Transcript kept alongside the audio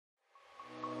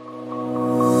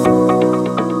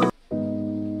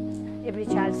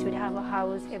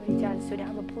house, every child should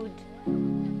have a food.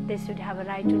 They should have a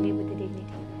right to live with dignity.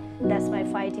 That's my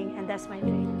fighting and that's my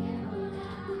dream.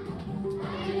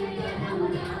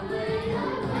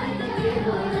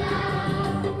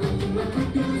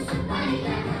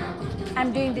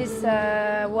 I'm doing this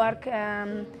work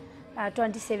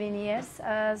 27 years.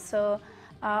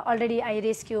 Already I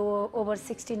rescue over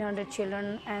 1,600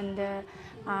 children, and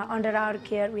under our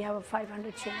care we have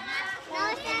 500 children.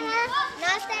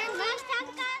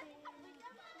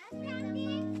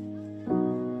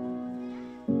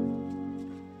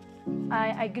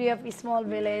 I grew up in a small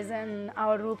village, and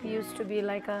our roof used to be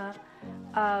like a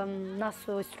not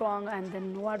so strong, and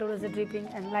then water was dripping,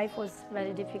 and life was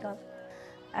very difficult.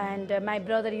 And my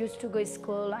brother used to go to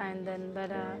school, and then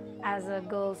as a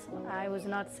girl, I was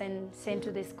not sent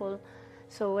to the school.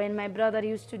 So when my brother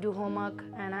used to do homework,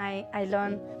 and I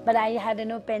learned, but I had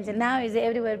no pencil. Now is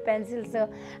everywhere pencil, so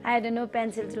I had no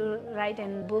pencil to write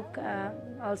in book.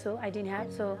 Also, I didn't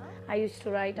have, so I used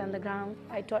to write on the ground.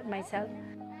 I taught myself.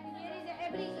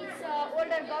 It's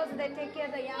older girls, they take care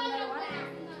of the younger one.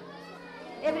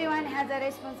 Everyone has a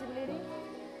responsibility.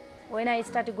 When I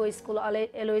started to go to school,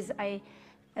 always I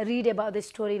read about the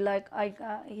story, like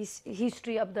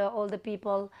history of all the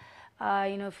people,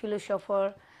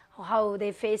 philosopher, how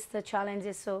they face the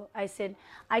challenges. So I said,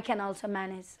 I can also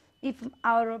manage. If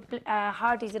our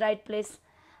heart is right place,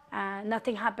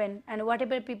 nothing happen, and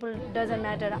whatever people doesn't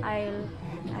matter.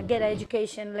 I'll get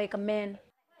education like a man.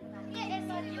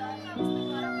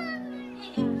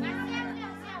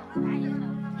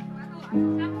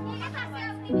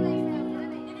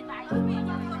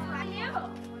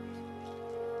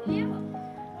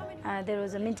 There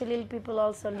was a mentally ill people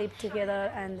also live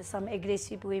together, and some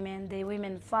aggressive women. The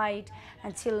women fight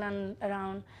and children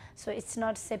around, so it's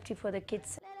not safety for the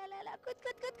kids.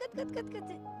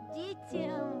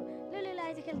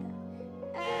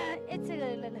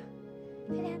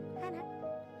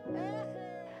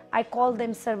 I call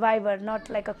them survivor, not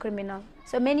like a criminal.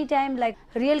 So many times, like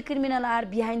real criminal are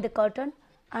behind the curtain,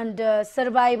 and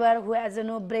survivor who has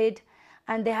no bread,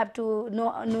 and they have to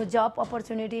no job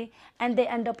opportunity, and they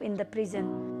end up in the prison.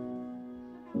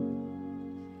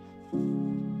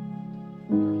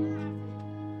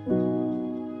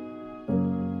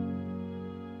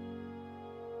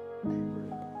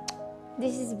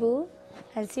 This is Boo,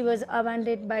 and she was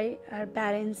abandoned by her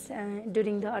parents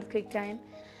during the earthquake time,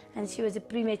 and she was a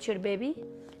premature baby.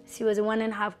 She was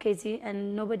 1.5 kg,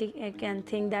 and nobody can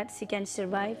think that she can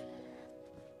survive.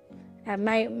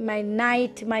 My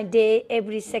night, my day,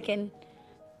 every second,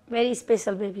 very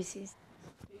special baby she is.